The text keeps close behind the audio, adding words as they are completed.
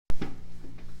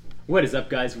What is up,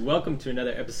 guys? Welcome to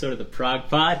another episode of the Prog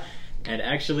Pod. And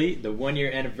actually, the 1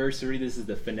 year anniversary, this is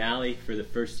the finale for the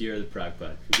first year of the Prog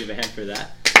Pod. Give a hand for that.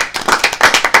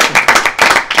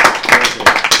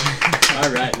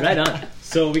 All right, right on.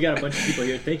 So we got a bunch of people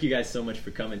here. Thank you guys so much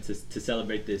for coming to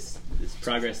celebrate this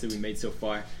progress that we made so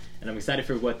far. And I'm excited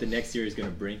for what the next year is going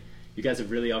to bring. You guys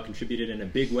have really all contributed in a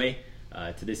big way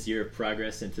to this year of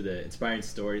progress and to the inspiring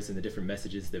stories and the different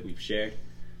messages that we've shared.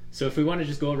 So if we want to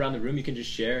just go around the room, you can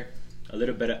just share a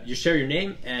little bit. You share your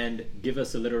name and give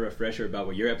us a little refresher about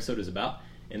what your episode is about,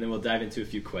 and then we'll dive into a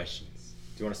few questions.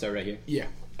 Do you want to start right here? Yeah.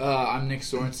 I'm Nick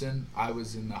Sorensen. I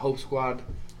was in the Hope Squad,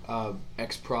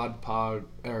 Prog Pod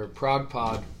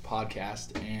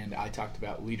podcast, and I talked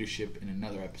about leadership in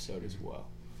another episode as well.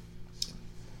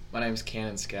 My name is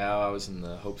Cannon Scow. I was in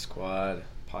the Hope Squad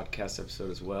podcast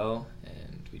episode as well,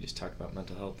 and we just talked about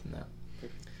mental health and that.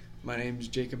 My name is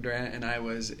Jacob Durant, and I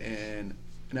was in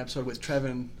an episode with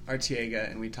Trevin Artiega,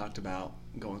 and we talked about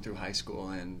going through high school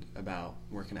and about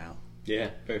working out. Yeah,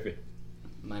 perfect.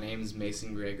 My name is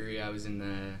Mason Gregory. I was in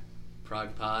the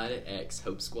Prog Pod X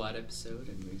Hope Squad episode,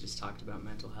 and we just talked about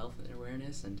mental health and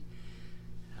awareness and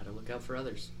how to look out for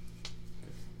others.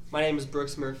 My name is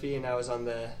Brooks Murphy, and I was on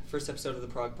the first episode of the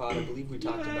Prog Pod. I believe we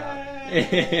talked about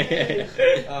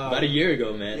about a year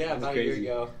ago, man. Yeah, about a year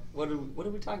ago. What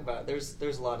did we talk about? There's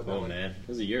a lot of that. Oh man, it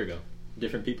was a year ago.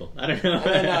 Different people. I don't know.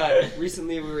 And then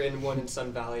recently we were in one in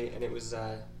Sun Valley, and it was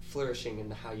flourishing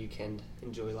and how you can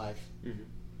enjoy life.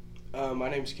 Mm-hmm. My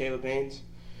name's Caleb Haynes.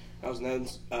 I was in an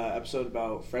episode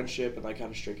about friendship and like how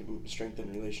to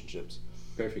strengthen relationships.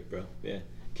 Perfect, bro. Yeah,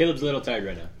 Caleb's a little tired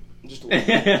right now. Just a little.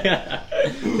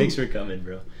 Thanks for coming,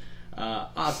 bro.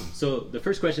 Awesome. So the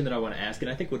first question that I want to ask,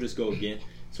 and I think we'll just go again,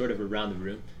 sort of around the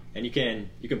room, and you can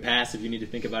pass if you need to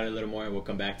think about it a little more, and we'll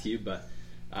come back to you. But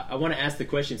I want to ask the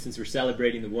question, since we're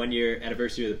celebrating the 1 year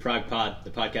anniversary of the Prog Pod,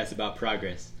 the podcast about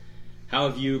progress. How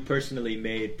have you personally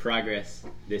made progress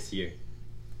this year?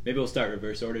 Maybe we'll start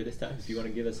reverse order this time. If you want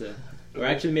to give us or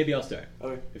actually maybe I'll start.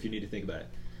 Okay. If you need to think about it.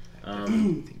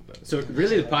 So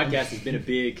really, the podcast has been a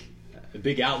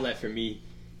big outlet for me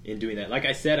in doing that. Like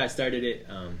I said, I started it.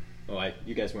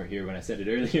 You guys weren't here when I said it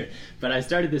earlier, but I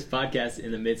started this podcast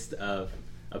in the midst of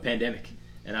a pandemic,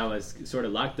 and I was sort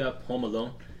of locked up, home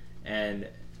alone. And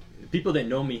people that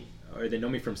know me, or they know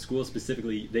me from school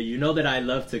specifically, that I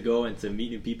love to go and to meet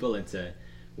new people and to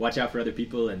watch out for other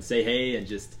people and say hey and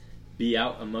just be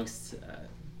out amongst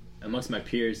my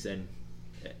peers and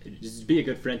just be a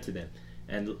good friend to them.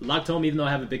 And locked home, even though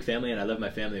I have a big family and I love my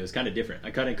family, it was kind of different.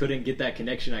 I kind of couldn't get that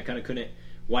connection. I kind of couldn't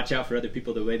watch out for other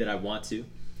people the way that I want to.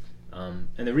 And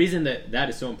the reason that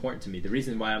is so important to me, the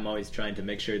reason why I'm always trying to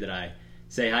make sure that I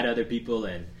say hi to other people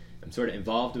and I'm sort of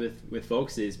involved with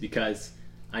folks, is because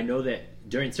I know that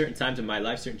during certain times in my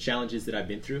life, certain challenges that I've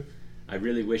been through, I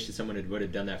really wish that someone would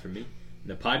have done that for me.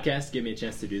 And the podcast gave me a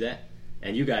chance to do that.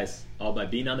 And you guys, all by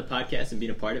being on the podcast and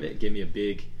being a part of it, gave me a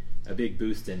big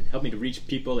boost and helped me to reach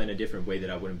people in a different way that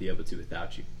I wouldn't be able to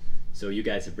without you. So you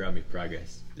guys have brought me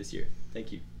progress this year.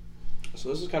 Thank you. So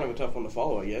this is kind of a tough one to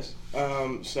follow, I guess.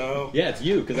 Yeah, it's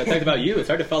you, because I talked about you. It's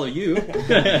hard to follow you.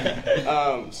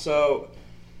 So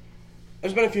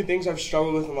there's been a few things I've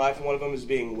struggled with in life, and one of them is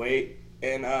being weight.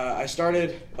 And I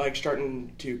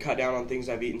starting to cut down on things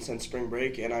I've eaten since spring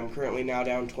break, and I'm currently now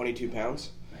down 22 pounds.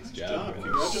 Nice job.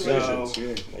 Congratulations.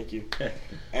 So, thank you.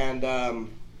 And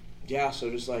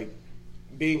so just like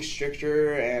being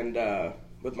stricter and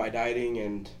with my dieting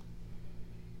and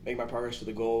make my progress to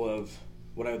the goal of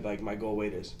what I would like my goal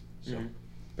weight is. So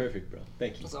Perfect, bro.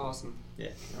 Thank you. That's awesome. Yeah.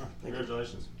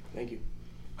 Congratulations. Thank you.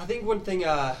 I think one thing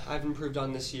I've improved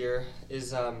on this year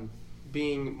is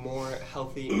being more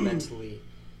healthy mentally,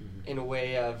 in a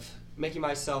way of making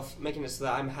it so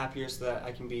that I'm happier, so that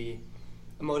I can be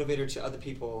a motivator to other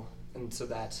people, and so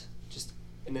that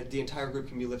the entire group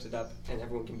can be lifted up and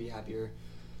everyone can be happier,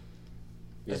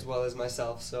 as well as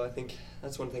myself. So I think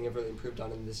that's one thing I've really improved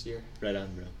on in this year. Right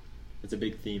on, bro. That's a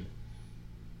big theme.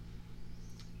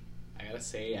 I gotta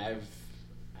say,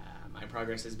 my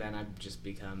progress has been I've just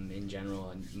become, in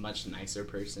general, a much nicer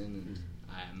person, and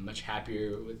I'm much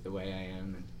happier with the way I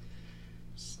am, and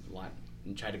just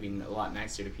and try to be a lot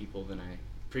nicer to people than I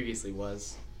previously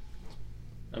was.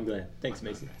 I'm glad. Thanks,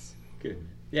 Mason. Good.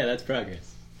 Yeah, that's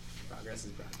progress. Progress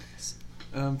is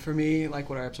progress. For me, like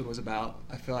what our episode was about,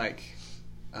 I feel like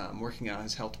working out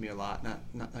has helped me a lot.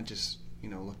 Not just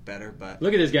look better, but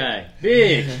look at this guy,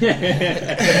 big.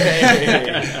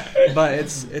 But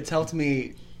it's helped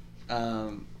me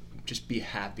just be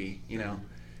happy,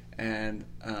 and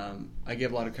I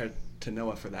give a lot of credit to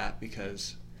Noah for that,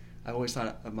 because I've always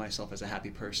thought of myself as a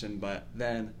happy person, but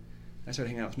then I started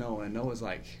hanging out with Noah, and Noah's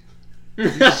like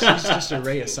He's just a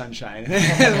ray of sunshine.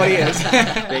 That's what he is.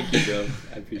 Thank you, bro.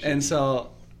 I appreciate it. And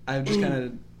so I've just kind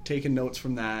of taken notes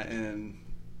from that, and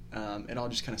it all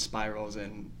just kind of spirals,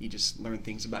 and you just learn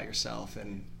things about yourself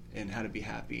and how to be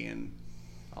happy and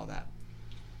all that.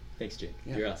 Thanks, Jake.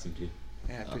 Yeah. You're awesome, dude.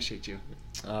 Yeah, I appreciate you.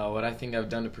 What I think I've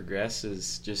done to progress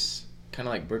is just kind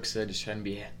of like Brooke said, just trying to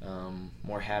be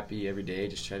more happy every day,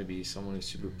 just try to be someone who's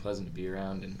super pleasant to be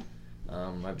around,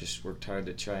 and I've just worked hard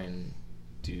to try and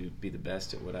be the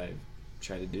best at what I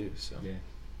try to do. So Yeah.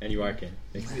 And you are, Ken.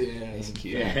 Thanks. Thank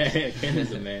you. Yeah, Ken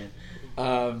is a man.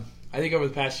 I think over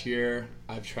the past year,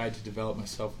 I've tried to develop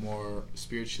myself more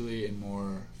spiritually and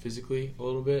more physically a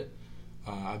little bit.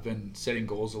 I've been setting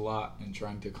goals a lot and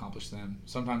trying to accomplish them.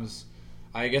 Sometimes,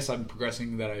 I guess I'm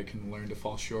progressing that I can learn to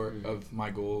fall short of my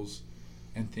goals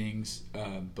and things,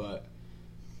 but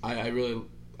I really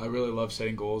love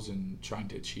setting goals and trying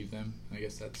to achieve them. I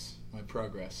guess that's my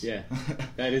progress. Yeah,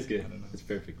 that is good. I don't know. That's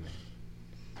perfect, man.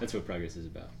 That's what progress is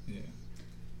about. Yeah,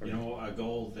 You know, a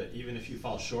goal that even if you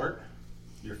fall short,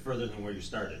 you're further than where you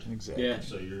started. exactly. Yeah.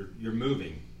 So you're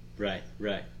moving. Right.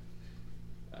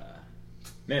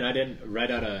 Man, I didn't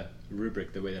write out a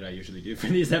rubric the way that I usually do for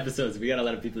these episodes. We got a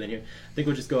lot of people in here. I think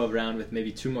we'll just go around with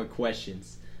maybe 2 more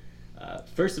questions.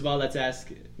 First of all, let's ask,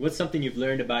 what's something you've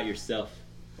learned about yourself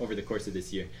over the course of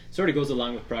this year? Sort of goes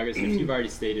along with progress, and if you've already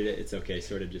stated it, it's okay,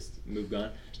 sort of just move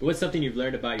on. But what's something you've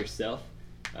learned about yourself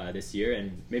this year,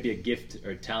 and maybe a gift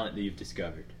or talent that you've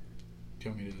discovered? Do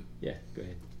you want me to? Yeah, go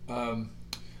ahead.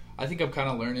 I think I'm kind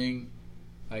of learning.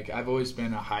 Like, I've always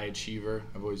been a high achiever.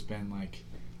 I've always been like,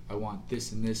 I want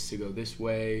this and this to go this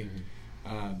way.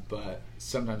 But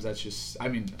sometimes that's just,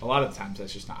 a lot of the times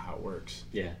that's just not how it works.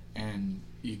 Yeah. And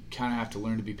you kind of have to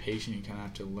learn to be patient. You kind of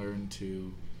have to learn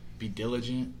to be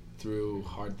diligent through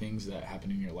hard things that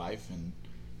happen in your life. And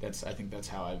I think that's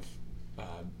how I've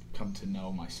come to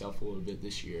know myself a little bit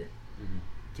this year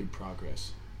through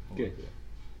progress. Good.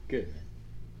 Good, man.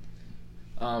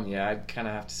 Yeah, I'd kind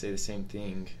of have to say the same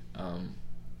thing.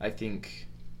 I think,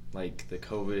 like, the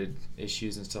COVID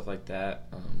issues and stuff like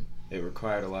that, it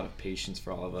required a lot of patience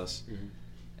for all of us.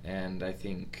 And I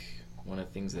think one of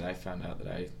the things that I found out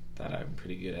that I'm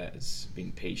pretty good at is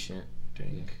being patient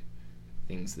during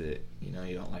things that, you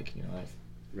don't like in your life.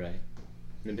 Right.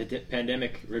 The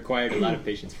pandemic required a lot of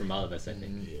patience from all of us, I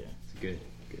think. Yeah. It's good.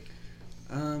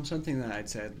 Something that I'd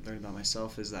say I learned about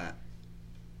myself is that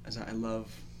I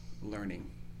love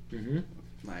learning. Mm-hmm.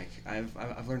 Like,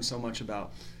 I've learned so much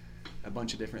about a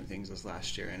bunch of different things this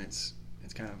last year, and it's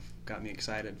kind of got me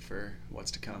excited for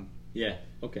what's to come. Yeah.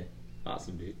 Okay.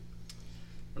 Awesome, dude.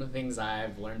 One of the things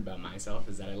I've learned about myself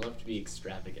is that I love to be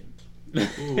extravagant.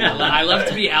 Ooh. I love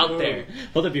to be out there.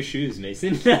 Hold up your shoes,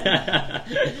 Mason.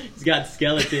 He's got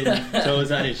skeleton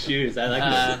toes on his shoes. I like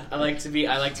that. I like to be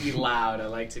loud. I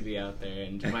like to be out there,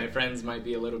 and my friends might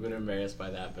be a little bit embarrassed by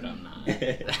that, but I'm not.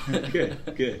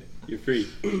 Good. You're free.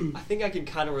 I think I can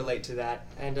kind of relate to that.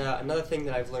 And another thing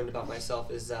that I've learned about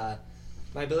myself is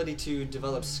my ability to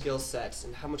develop skill sets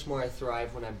and how much more I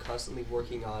thrive when I'm constantly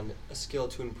working on a skill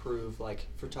to improve, like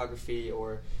photography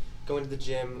or going to the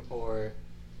gym or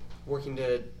working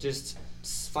to just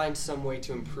find some way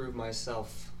to improve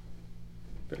myself.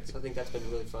 Perfect. So I think that's been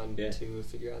really fun to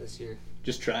figure out this year.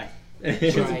 Just try.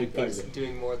 Trying things,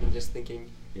 doing more than just thinking.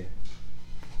 Yeah.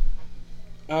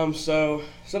 So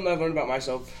something I've learned about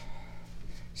myself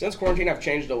since quarantine, I've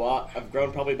changed a lot. I've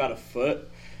grown probably about a foot,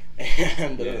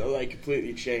 and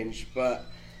completely changed. But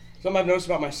something I've noticed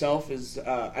about myself is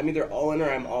I'm either all in or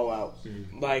I'm all out.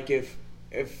 Mm-hmm. Like if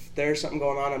there's something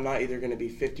going on, I'm not either going to be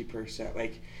 50%.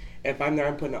 Like if I'm there,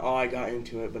 I'm putting all I got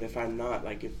into it. But if I'm not,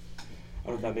 like I don't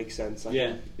know if that makes sense. Like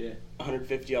Yeah.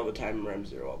 150 all the time, and I'm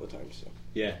 0 all the time. So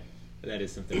Yeah. That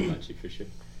is something about you for sure.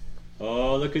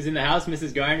 Oh, look who's in the house.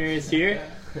 Mrs. Garner is here.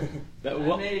 I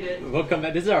made it. Welcome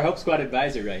back. This is our Hope Squad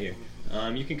advisor right here.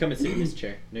 You can come and sit in this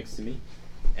chair next to me.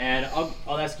 And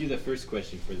I'll ask you the first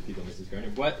question for the people, Mrs. Garner.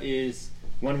 What is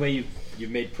one way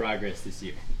you've made progress this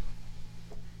year?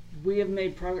 We have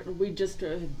made progress. We just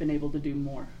have been able to do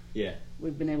more. Yeah.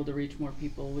 We've been able to reach more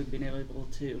people. We've been able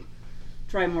to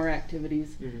try more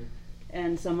activities. Mm-hmm.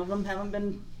 And some of them haven't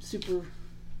been super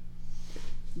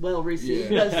well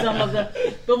received. Yeah. But some of them,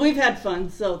 but we've had fun,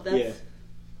 so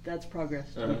that's progress.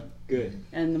 Good.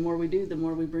 And the more we do, the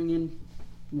more we bring in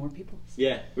more people.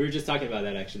 Yeah, we were just talking about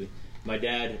that actually. My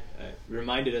dad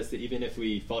reminded us that even if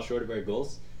we fall short of our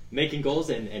goals, making goals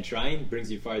and trying brings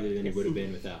you farther than you would have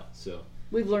been without. So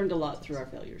We've learned a lot through our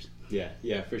failures.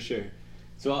 yeah, for sure.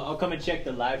 So I'll come and check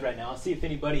the live right now. I'll see if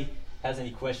anybody has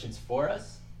any questions for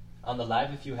us on the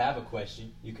live. If you have a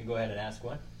question, you can go ahead and ask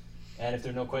one. And if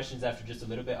there are no questions after just a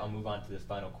little bit, I'll move on to the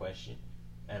final question.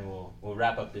 and we'll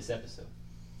wrap up this episode.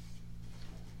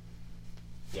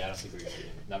 Yeah, I don't think we're gonna do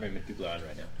it. Not very many people are on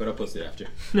right now, but I'll post it after.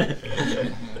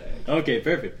 Okay,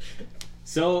 perfect.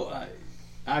 So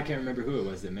I can't remember who it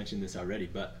was that mentioned this already,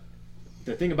 but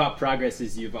the thing about progress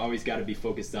is you've always got to be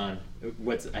focused on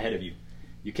what's ahead of you.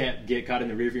 You can't get caught in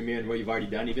the rearview mirror and what you've already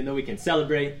done. Even though we can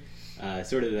celebrate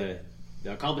sort of the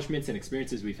accomplishments and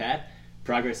experiences we've had,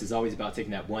 progress is always about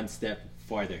taking that one step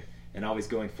farther and always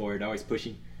going forward, always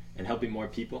pushing and helping more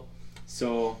people.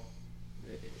 So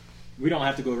we don't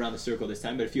have to go around the circle this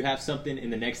time, but if you have something in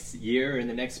the next year or in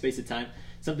the next space of time,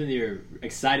 something that you're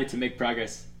excited to make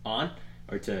progress on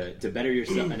or to better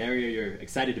yourself, an area you're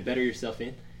excited to better yourself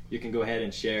in, you can go ahead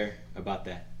and share about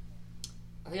that.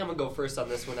 I think I'm going to go first on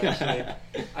this one, actually.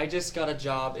 I just got a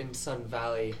job in Sun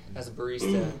Valley as a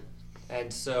barista,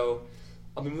 and so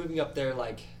I'll be moving up there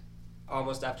like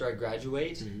almost after I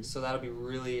graduate, so that'll be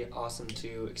really awesome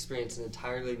to experience an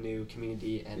entirely new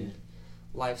community and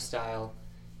lifestyle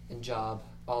and job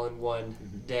all in one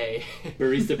day.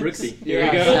 Barista Brooksy. Here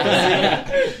we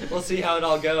go. We'll see how it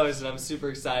all goes, and I'm super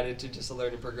excited to just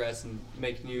learn and progress and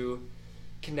make new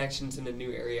connections in a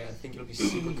new area. I think it'll be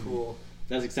super cool.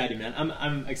 That's exciting, man.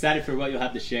 I'm excited for what you'll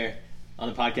have to share on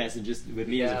the podcast and just with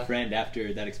me as a friend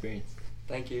after that experience.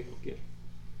 Thank you. Good.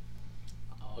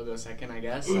 I'll go second, I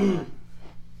guess. In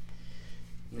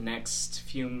the next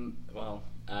few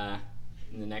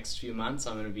months,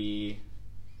 I'm going to be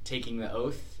taking the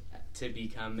oath to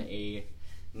become a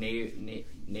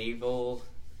naval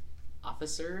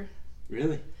officer.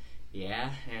 Really?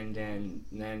 Yeah, and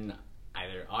then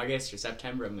either August or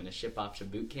September, I'm going to ship off to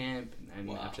boot camp, and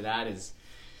then after that is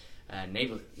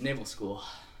naval school.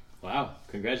 Wow!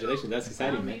 Congratulations, that's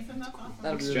exciting, man. Mason, that's awesome.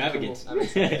 That'll be Extravagant. really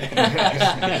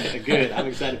cool. Good. I'm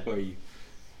excited for you.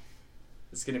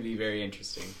 It's going to be very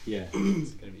interesting. Yeah.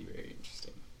 It's going to be very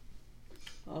interesting.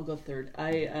 I'll go third.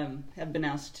 I have been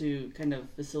asked to kind of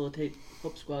facilitate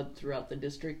Hope Squad throughout the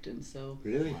district, and so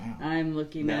Really? Wow. I'm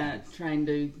looking Nice. at trying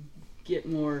to get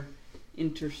more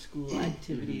inter-school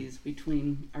activities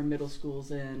between our middle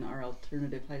schools and our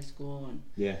alternative high school,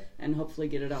 Yeah. and hopefully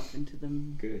get it off into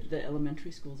the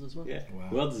elementary schools as well. Yeah. Wow.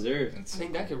 Well deserved. I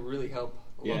think that could really help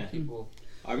a lot of people.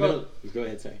 Our Well- go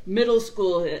ahead, sorry. Middle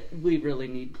school, we really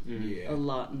need Yeah. a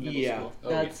lot in middle Yeah. school. Oh,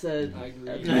 That's I a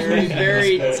agree. very,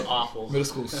 very. That's awful. Middle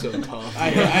school's so tough. I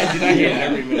hear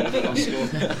every minute of middle school.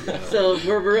 So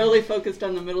we're really focused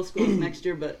on the middle schools next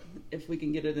year, but if we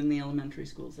can get it in the elementary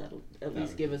schools, that'll at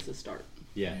least give us a start.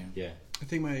 Yeah. Yeah. I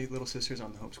think my little sister's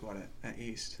on the Hope Squad at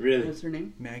East. Really? What's her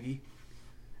name? Maggie.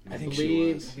 I think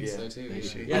believe- she was. I think so too. Think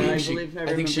she- Yeah, I believe I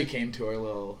I think she remember. came to our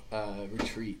little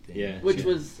retreat thing. Yeah. Which She-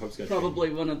 was Hope's got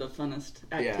probably one of the funnest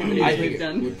Yeah, activities I we've think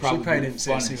done. would probably She probably be didn't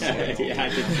say a fun single as word. well. Yeah, I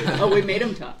did. Oh, we made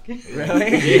him talk.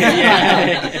 Really?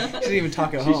 Yeah. She didn't even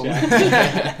talk at She's home.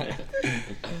 shy.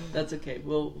 That's okay.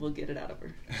 We'll get it out of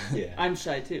her. Yeah. I'm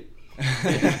shy too.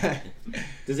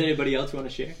 Does anybody else want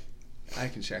to share? I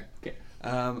can share. Okay.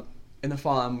 In the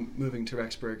fall, I'm moving to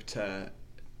Rexburg to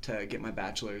get my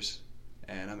bachelor's,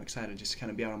 and I'm excited just to kind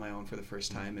of be out on my own for the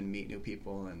first time and meet new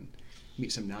people and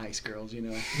meet some nice girls, you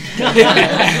know.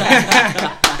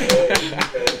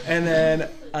 And then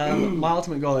my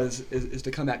ultimate goal is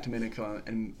to come back to Minico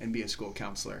and be a school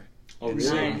counselor. Oh, And really?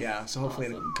 so, Nice. yeah. So hopefully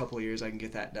in Awesome. a couple of years I can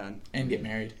get that done. And get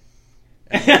married.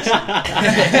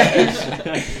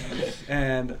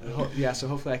 And so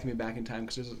hopefully I can be back in time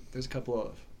because there's a couple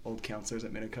of old counselors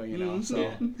at Minico, you know. So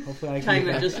Yeah. hopefully I can Time be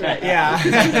it back. just right. Yeah.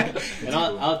 And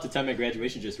I'll have to time my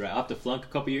graduation just right. I'll have to flunk a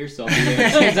couple years, so I'll be there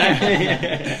at the same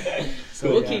time.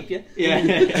 So, We'll yeah. keep you.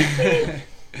 Yeah.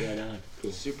 Right on.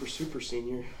 Cool. Super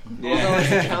senior. Although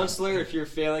as a counselor, if you're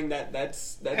failing,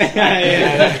 that's Yeah,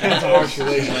 That's a harsh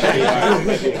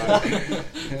relationship.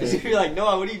 Because you're like,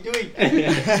 Noah, what are you doing?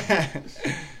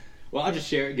 Well, I'll just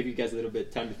share it, give you guys a little bit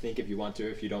of time to think if you want to, or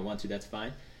if you don't want to, that's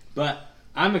fine. But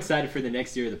I'm excited for the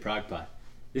next year of the Prog Pod.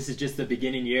 This is just the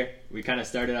beginning year. We kind of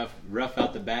started off rough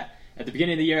out the bat. At the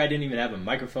beginning of the year, I didn't even have a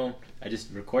microphone. I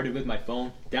just recorded with my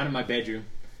phone down in my bedroom,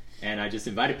 and I just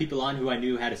invited people on who I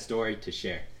knew had a story to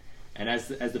share. And as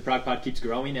the Prog Pod keeps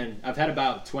growing, and I've had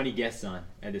about 20 guests on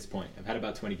at this point. I've had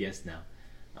about 20 guests now.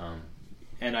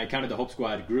 And I counted the Hope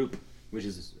Squad group, which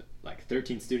is like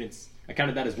 13 students. I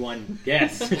counted that as one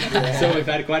guest. So we've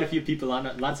had quite a few people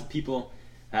on. Lots of people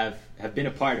have been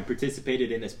a part and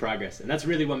participated in this progress. And that's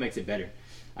really what makes it better.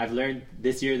 I've learned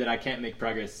this year that I can't make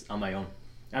progress on my own.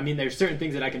 I mean, there's certain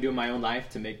things that I can do in my own life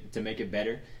to make it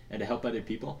better and to help other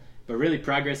people. But really,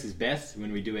 progress is best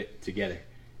when we do it together.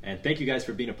 And thank you guys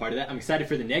for being a part of that. I'm excited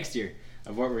for the next year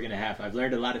of what we're going to have. I've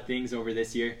learned a lot of things over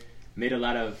this year, made a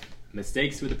lot of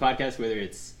mistakes with the podcast, whether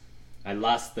it's I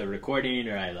lost the recording,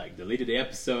 or I like deleted the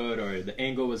episode, or the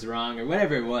angle was wrong, or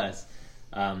whatever it was.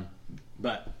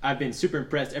 But I've been super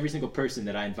impressed. Every single person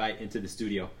that I invite into the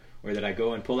studio, or that I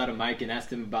go and pull out a mic and ask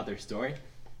them about their story,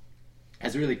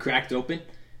 has really cracked open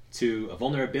to a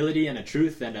vulnerability and a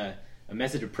truth and a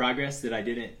message of progress that I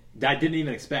didn't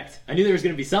even expect. I knew there was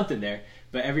going to be something there,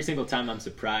 but every single time I'm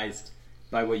surprised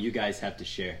by what you guys have to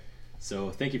share. So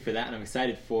thank you for that, and I'm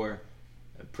excited for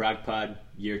ProgPod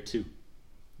Year 2.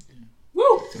 Woo!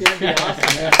 It's going to be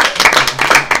awesome.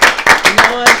 You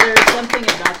know what? There's something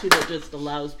about you that just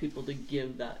allows people to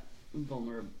give that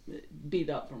be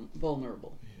that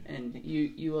vulnerable. And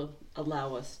you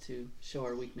allow us to show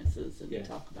our weaknesses and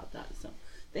talk about that. So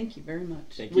thank you very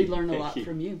much. We learn a lot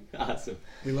from you. Awesome.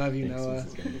 We love you, Thanks, Noah.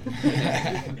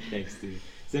 Thanks, dude.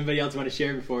 Does anybody else want to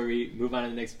share before we move on to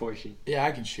the next portion? Yeah,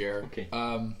 I can share. Okay.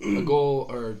 A goal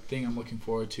or thing I'm looking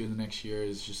forward to in the next year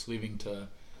is just leaving to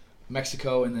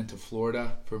Mexico and then to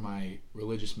Florida for my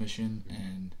religious mission.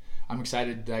 And I'm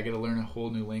excited that I get to learn a whole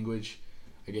new language.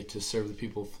 I get to serve the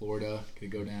people of Florida.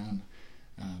 Get to go down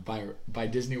by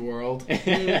Disney World,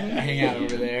 hang out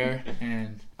over there,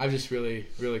 and I'm just really,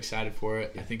 really excited for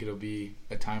it. I think it'll be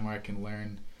a time where I can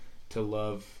learn to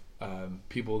love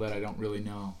people that I don't really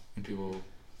know and people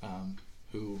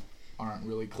who aren't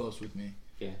really close with me.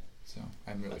 Yeah. So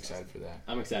I'm really excited for that.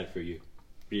 I'm excited for you.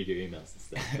 Read your emails and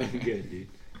stuff. Good, dude.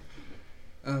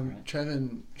 Right.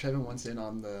 Trevin wants in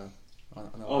on the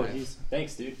live.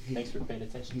 Thanks, dude. Thanks for paying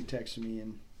attention. He texted me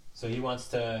and So he wants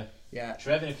to. Yeah.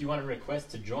 Trevin, if you want to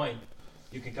request to join,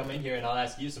 you can come in here and I'll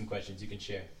ask you some questions you can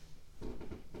share.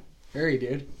 Hurry,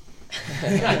 dude.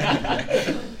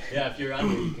 Yeah, if you're on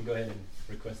here, you can go ahead and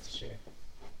request to share.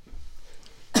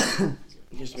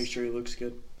 Just make sure he looks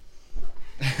good.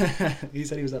 He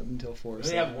said he was up until 4. We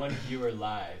only have one viewer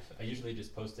live. I usually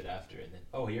just post it after, and then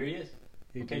here he is.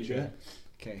 He Okay, did Trevin. that?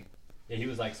 Okay. Yeah, he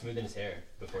was like smoothing his hair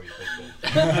before he posted.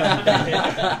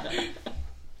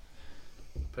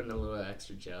 Putting a little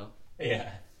extra gel. Yeah.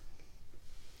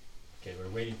 Okay, we're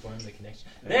waiting for him, the connection.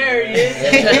 There he is!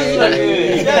 He does look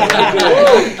good! He does look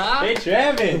good! Hey,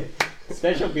 Trevin!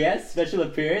 Special guest, special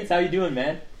appearance. How you doing,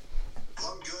 man?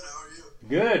 I'm good, how are you?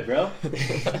 Good, bro.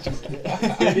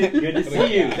 Good to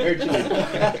see you, virtually.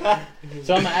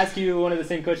 So I'm going to ask you one of the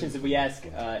same questions that we ask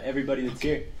everybody that's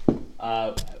here.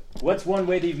 What's one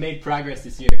way that you've made progress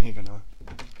this year? Here you go, Noah.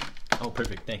 Oh,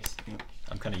 perfect. Thanks.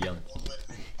 I'm kind of yelling. One way.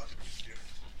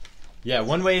 Yeah,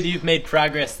 one way that you've made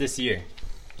progress this year.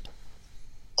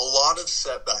 A lot of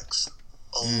setbacks.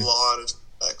 A lot of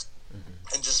setbacks.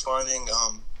 And just finding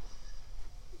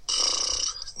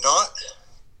not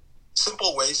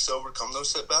simple ways to overcome those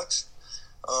setbacks.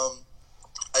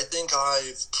 I think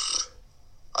I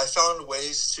found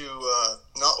ways to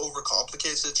not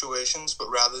overcomplicate situations, but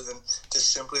rather than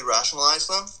just simply rationalize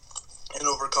them and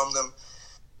overcome them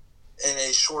in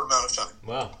a short amount of time.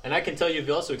 Wow. And I can tell you've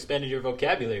also expanded your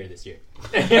vocabulary this year.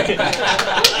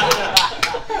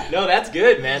 No, that's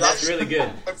good, man. That's really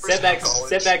good.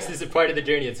 Setbacks is a part of the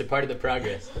journey. It's a part of the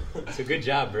progress. So good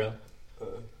job, bro.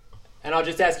 And I'll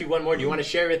just ask you one more. Do you want to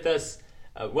share with us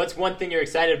what's one thing you're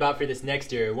excited about for this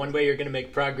next year? One way you're going to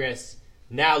make progress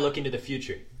now looking to the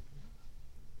future?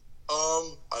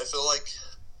 I feel like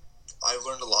I've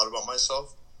learned a lot about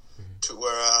myself to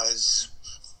whereas...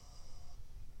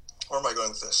 Where am I going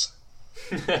with this?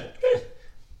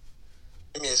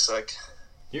 Give me a sec.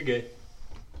 You're good.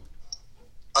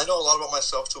 I know a lot about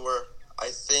myself to where I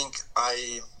think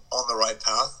I'm on the right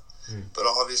path, but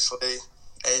obviously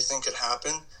anything could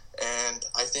happen, and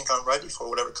I think I'm ready for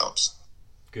whatever comes.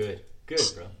 Good,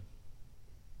 bro.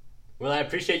 Well, I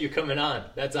appreciate you coming on.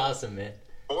 That's awesome, man.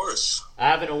 Of course. I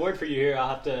have an award for you here. I'll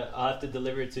have to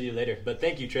deliver it to you later. But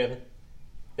thank you, Trevin.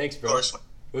 Thanks, bro. Of course.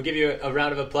 We'll give you a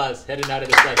round of applause heading out of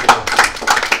the session.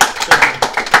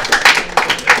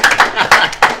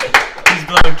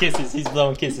 He's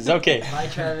blowing kisses. Okay. Bye,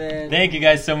 Trevin. Thank you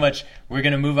guys so much. We're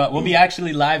going to move on. We'll be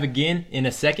actually live again in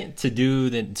a second to do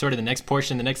the next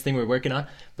portion, the next thing we're working on.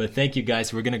 But thank you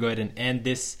guys. We're going to go ahead and end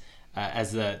this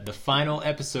as the final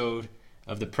episode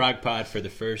of the ProgPod for the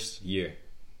first year.